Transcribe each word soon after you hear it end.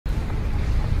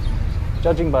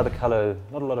Judging by the colour,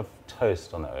 not a lot of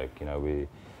toast on the oak. You know, we're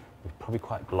probably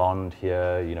quite blonde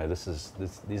here. You know,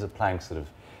 these are planks that have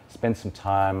spent some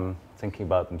time thinking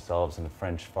about themselves in a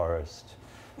French forest.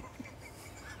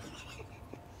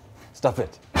 Stop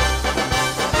it.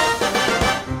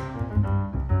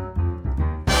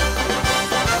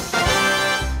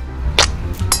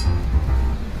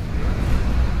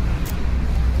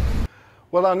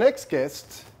 Well, our next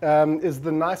guest is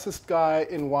the nicest guy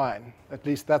in wine. At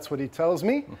least that's what he tells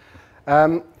me.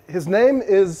 His name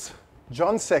is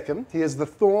John Seccombe. He is the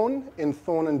Thorne in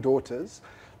Thorne Daughters.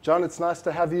 John, it's nice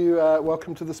to have you.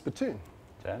 Welcome to the Spittoon.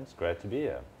 James, great to be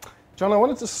here. John, I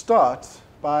wanted to start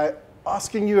by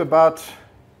asking you about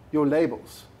your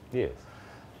labels. Yes.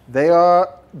 They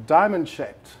are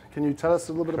diamond-shaped. Can you tell us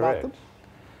a little bit about them?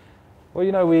 Well,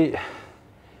 you know,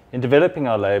 in developing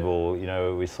our label, you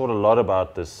know, we thought a lot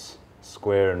about this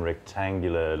square and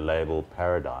rectangular label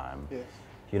paradigm. Yes.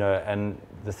 You know, and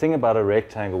the thing about a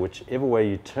rectangle, whichever way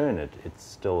you turn it, it's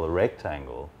still a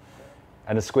rectangle.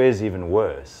 And a square is even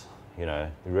worse. You know,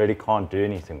 you really can't do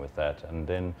anything with that. And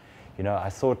then, you know, I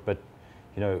thought, but,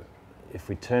 you know, if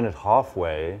we turn it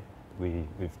halfway, we've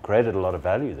created a lot of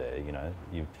value there. You know,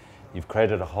 you've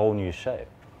created a whole new shape.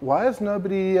 Why has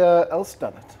nobody else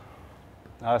done it?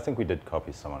 I think we did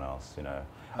copy someone else, you know.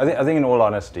 I think in all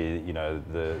honesty, you know,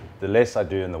 the less I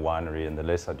do in the winery and the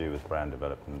less I do with brand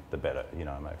development, the better. You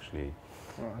know, I'm actually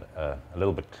a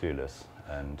little bit clueless,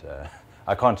 and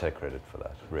I can't take credit for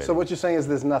that, really. So what you're saying is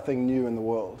there's nothing new in the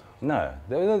world? No,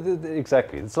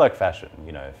 exactly. It's like fashion,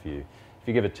 you know. If you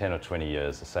give it 10 or 20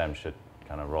 years, the same shit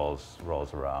kind of rolls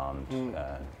around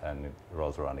and it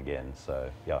rolls around again. So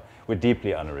yeah, we're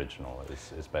deeply unoriginal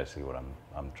is basically what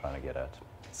I'm trying to get at.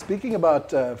 Speaking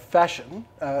about fashion,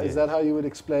 is that how you would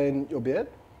explain your beard?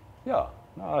 Yeah,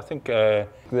 no, I think the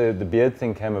beard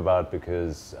thing came about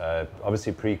because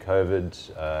obviously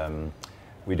pre-COVID,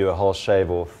 we do a whole shave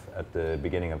off at the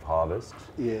beginning of harvest.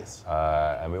 Yes.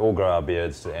 And we all grow our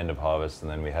beards to the end of harvest,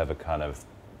 and then we have a kind of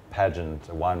pageant,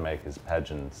 a winemaker's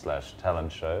pageant /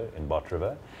 talent show in Bot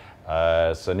River.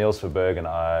 So Niels Verberg and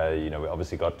I, you know, we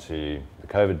obviously got to the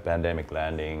COVID pandemic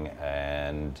landing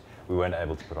and we weren't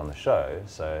able to put on the show.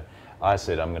 So I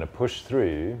said, I'm going to push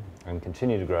through and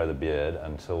continue to grow the beard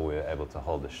until we're able to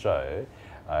hold the show.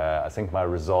 I think my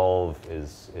resolve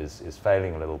is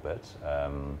failing a little bit.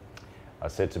 I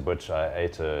said to Butch, I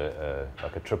ate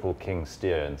like a triple king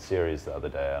steer in Ceres the other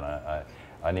day, and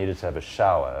I needed to have a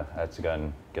shower. I had to go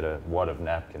and get a wad of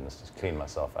napkins to clean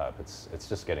myself up. It's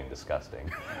just getting disgusting.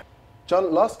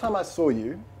 John, last time I saw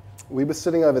you, we were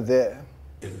sitting over there.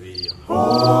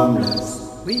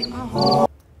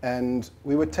 And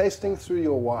we were tasting through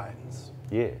your wines.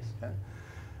 Yes. Okay?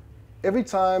 Every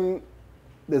time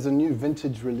there's a new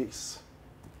vintage release,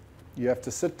 you have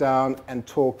to sit down and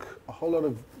talk a whole lot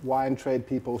of wine trade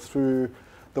people through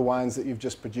the wines that you've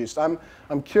just produced. I'm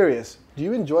curious, do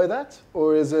you enjoy that,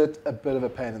 or is it a bit of a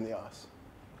pain in the ass?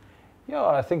 Yeah,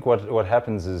 I think what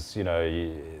happens is, you know,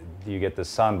 you get the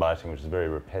sound biting, which is very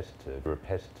repetitive,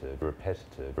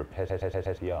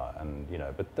 yeah, and, you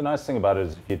know, but the nice thing about it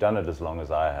is if you've done it as long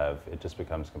as I have, it just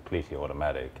becomes completely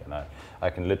automatic, and I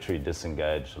can literally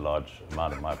disengage a large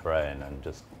amount of my brain and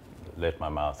just let my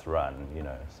mouth run, you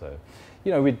know. So,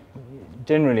 you know, we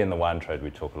generally in the wine trade we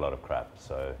talk a lot of crap.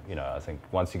 So, you know, I think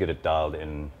once you get it dialed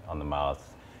in on the mouth,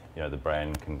 you know, the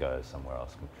brain can go somewhere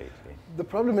else completely. The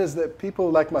problem is that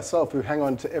people like myself who hang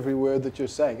on to every word that you're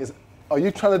saying are you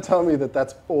trying to tell me that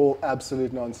that's all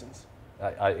absolute nonsense?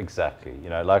 Exactly. You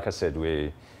know, like I said,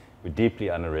 we're deeply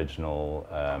unoriginal.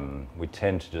 We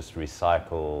tend to just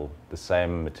recycle the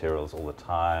same materials all the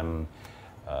time.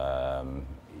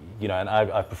 You know, and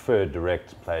I prefer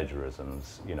direct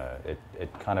plagiarisms. You know,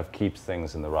 it kind of keeps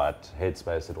things in the right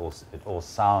headspace. It all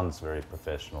sounds very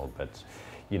professional, but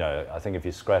you know, I think if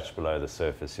you scratch below the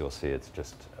surface, you'll see it's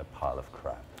just a pile of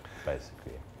crap,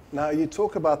 basically. Now, you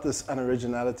talk about this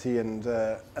unoriginality and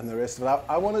the rest of it.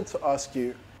 I wanted to ask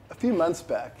you, a few months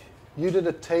back, you did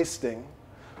a tasting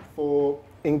for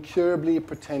incurably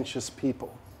pretentious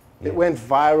people. Yeah. It went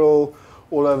viral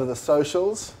all over the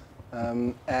socials.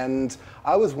 And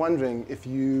I was wondering if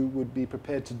you would be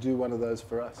prepared to do one of those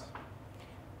for us.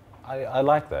 I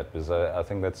like that, because I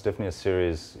think that's definitely a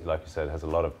series, like you said, has a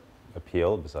lot of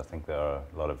appeal, because I think there are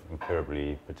a lot of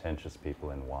incurably pretentious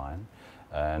people in wine.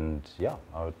 And yeah,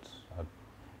 I'd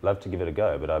love to give it a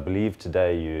go. But I believe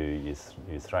today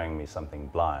you're throwing me something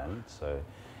blind, so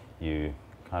you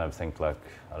kind of think like,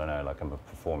 I don't know, like I'm a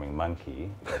performing monkey.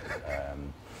 But,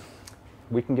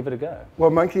 we can give it a go. Well,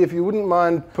 Monkey, if you wouldn't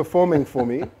mind performing for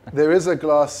me, there is a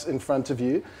glass in front of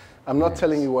you. I'm not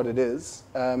telling you what it is,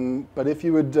 but if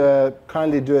you would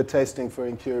kindly do a tasting for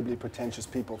incurably pretentious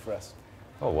people for us.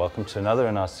 Oh, welcome to another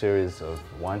in our series of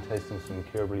wine tastings from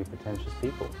incurably pretentious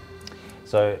people.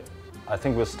 So I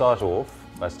think we'll start off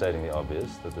by stating the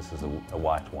obvious, that this is a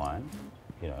white wine,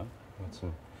 you know, with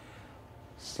some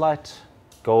slight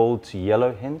gold to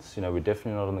yellow hints. You know, we're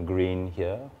definitely not on the green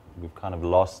here. We've kind of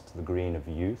lost the green of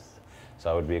youth.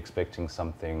 So I would be expecting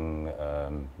something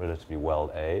relatively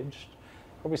well aged.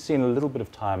 Probably seen a little bit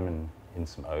of time in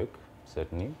some oak,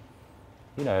 certainly.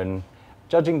 You know, and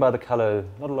judging by the color,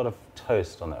 not a lot of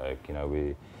toast on the oak. You know,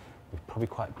 we're probably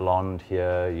quite blonde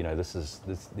here. You know,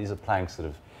 these are planks that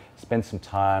have spent some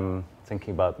time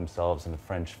thinking about themselves in a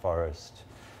French forest.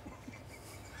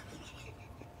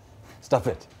 Stop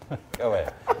it. Go away.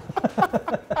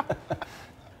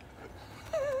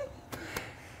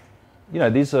 You know,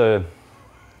 these are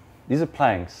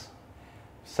planks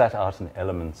sat out in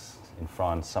elements in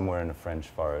France, somewhere in a French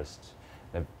forest.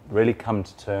 They've really come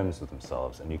to terms with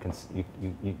themselves, and you can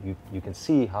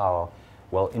see how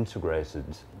well integrated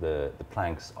the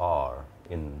planks are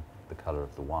in the color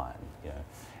of the wine. You know,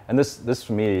 and this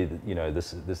for me, you know,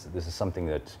 this is something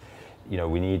that, you know,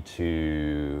 we need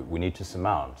to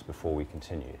surmount before we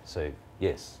continue. So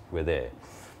yes, we're there.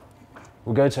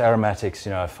 We'll go to aromatics.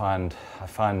 You know, I find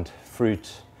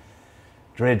fruit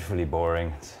dreadfully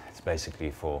boring. It's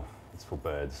basically for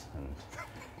birds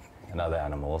and other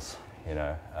animals. You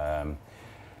know,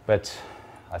 but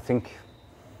I think,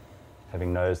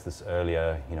 having nosed this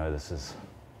earlier, you know, this is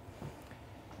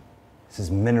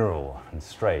mineral and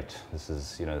straight. This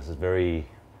is very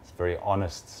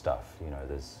honest stuff. You know,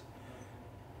 there's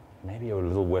maybe a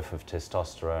little whiff of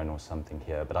testosterone or something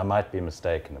here, but I might be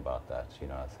mistaken about that. You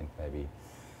know, I think maybe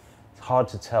it's hard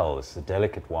to tell. It's a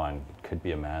delicate wine. It could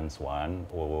be a man's wine,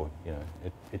 or, you know,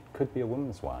 it could be a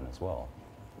woman's wine as well.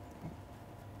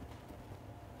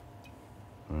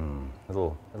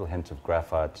 Little hint of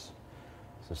graphite,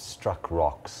 sort of struck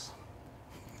rocks.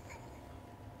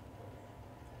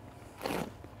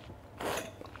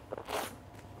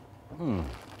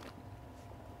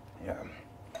 Yeah.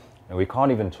 And we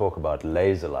can't even talk about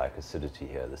laser-like acidity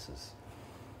here. This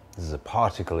is a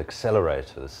particle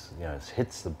accelerator. This, you know, it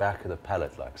hits the back of the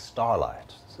palate like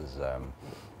starlight. This is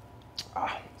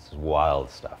wild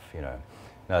stuff. You know.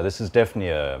 No, this is definitely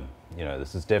a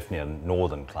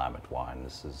northern climate wine.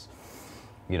 This is,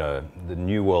 you know, the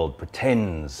New World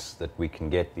pretends that we can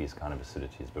get these kind of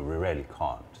acidities, but we really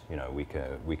can't. You know, we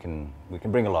can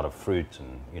bring a lot of fruit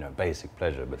and, you know, basic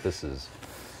pleasure, but this is,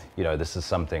 you know, this is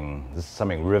something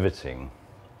riveting,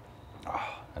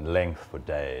 and length for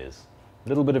days. A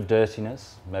little bit of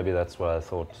dirtiness. Maybe that's why I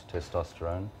thought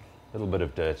testosterone. A little bit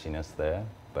of dirtiness there,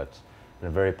 but in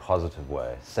a very positive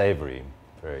way. Savory.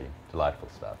 Very delightful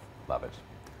stuff. Love it.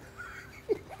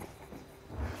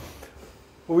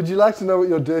 Well, would you like to know what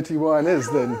your dirty wine is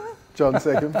then, John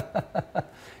Seccombe?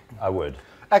 I would.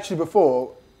 Actually,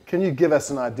 before, can you give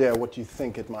us an idea what you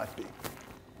think it might be?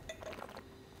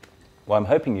 Well, I'm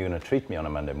hoping you're going to treat me on a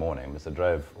Monday morning, because I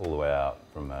drove all the way out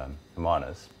from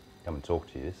Hermanus to come and talk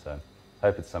to you, so I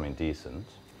hope it's something decent.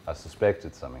 I suspect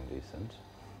it's something decent.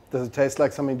 Does it taste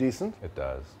like something decent? It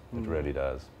does. It really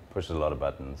does. Pushes a lot of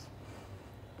buttons.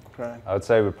 Right. I would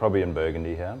say we're probably in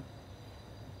Burgundy here.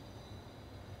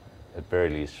 At very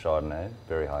least Chardonnay,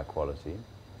 very high quality.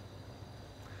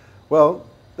 Well,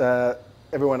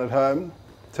 everyone at home,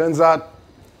 turns out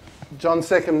John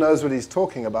Seccombe knows what he's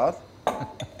talking about.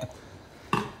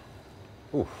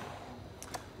 Oof.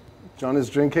 John is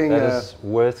drinking that is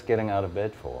worth getting out of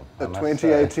bed for. a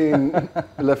 2018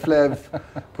 Leflaive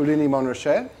Puligny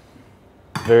Montrachet.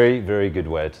 Very, very good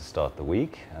way to start the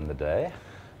week and the day.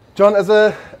 John, as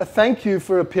a thank you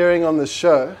for appearing on this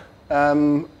show,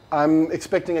 I'm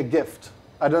expecting a gift.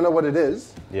 I don't know what it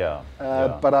is, Yeah.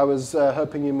 but I was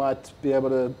hoping you might be able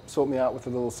to sort me out with a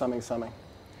little something.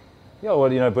 Yeah,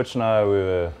 well, you know, Butch and I, we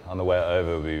were on the way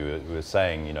over, we were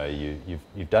saying, you know,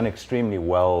 you've done extremely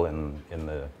well in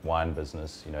the wine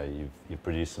business. You know, you've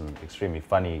produced some extremely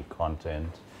funny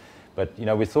content, but, you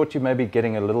know, we thought you may be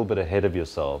getting a little bit ahead of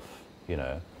yourself, you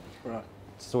know. Right.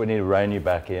 So we need to rein you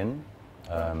back in,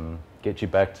 get you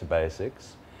back to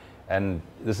basics. And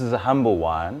this is a humble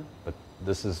wine, but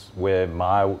this is where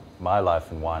my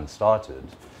life in wine started.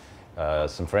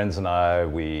 Some friends and I,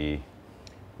 we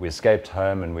escaped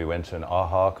home and we went to an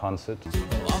AHA concert.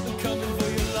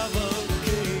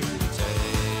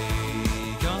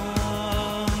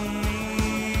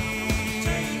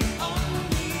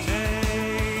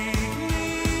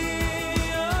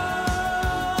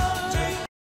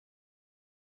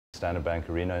 Standard Bank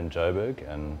Arena in Joburg,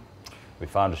 and we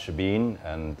found a Shebeen,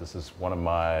 and this is one of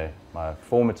my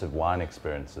formative wine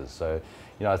experiences. So,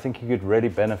 you know, I think you could really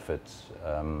benefit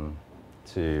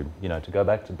to go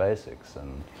back to basics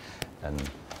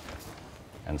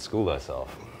and school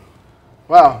thyself.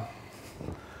 Wow.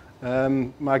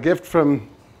 My gift from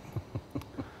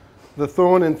the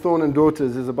Thorne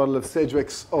Daughters is a bottle of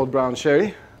Sedgwicks Old Brown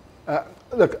Sherry.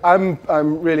 Look, I'm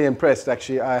really impressed,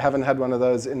 actually. I haven't had one of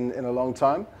those in a long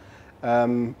time.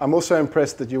 I'm also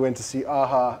impressed that you went to see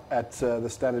AHA at the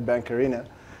Standard Bank Arena.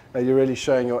 You're really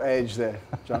showing your age there,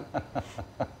 John.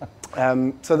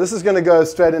 So this is going to go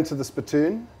straight into the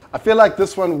spittoon. I feel like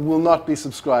this one will not be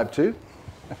subscribed to,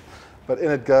 but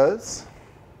in it goes.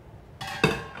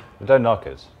 But don't knock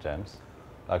it, James.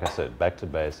 Like I said, back to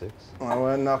basics. I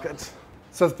won't knock it.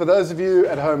 So for those of you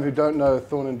at home who don't know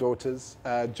Thorne Daughters,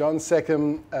 John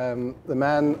Seccombe, the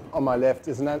man on my left,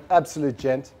 is an absolute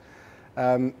gent.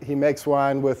 He makes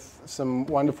wine with some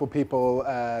wonderful people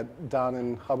down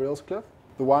in Gabrielskloof.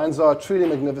 The wines are truly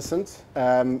magnificent.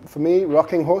 For me,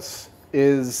 Rocking Horse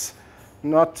is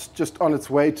not just on its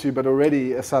way to, but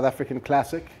already a South African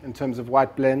classic in terms of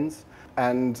white blends.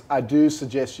 And I do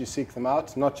suggest you seek them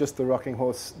out, not just the Rocking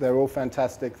Horse. They're all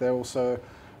fantastic. They're also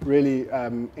really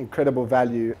incredible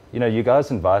value. You know, you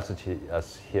guys invited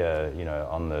us here, you know,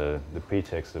 on the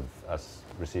pretext of us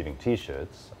receiving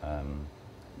T-shirts.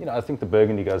 You know, I think the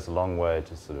Burgundy goes a long way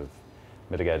to sort of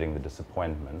mitigating the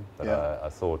disappointment. But yeah. I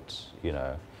thought, you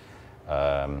know,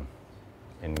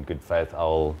 in good faith,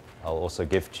 I'll also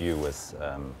gift you with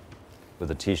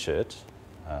a T-shirt.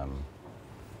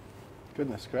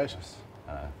 Goodness gracious!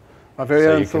 My very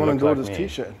own Thorne Daughters like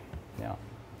T-shirt. Yeah.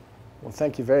 Well,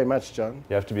 thank you very much, John.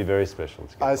 You have to be very special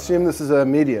to get I assume this is a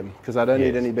medium, because I don't Yes.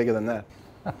 need any bigger than that.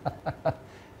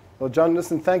 Well, John,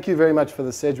 listen, thank you very much for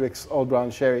the Sedgwicks Old Brown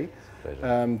Sherry.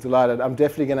 Pleasure. Delighted. I'm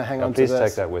definitely going to hang on to this. Please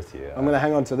take that with you. I'm going to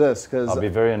hang on to this, because I'll be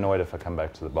very annoyed if I come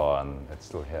back to the bar and it's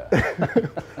still here.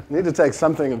 I need to take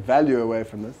something of value away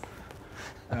from this.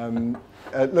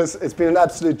 Listen, it's been an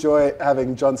absolute joy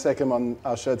having John Seccombe on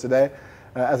our show today.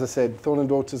 As I said, Thorne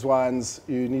Daughters wines,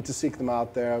 you need to seek them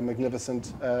out. They're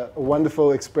magnificent, a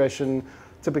wonderful expression,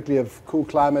 typically of cool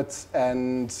climates,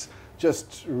 and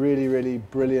just really, really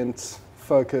brilliant,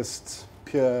 focused,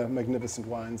 pure, magnificent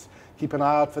wines. Keep an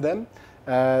eye out for them.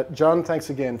 John, thanks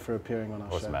again for appearing on our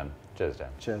show. Awesome, man. Cheers, Dan.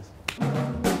 Cheers.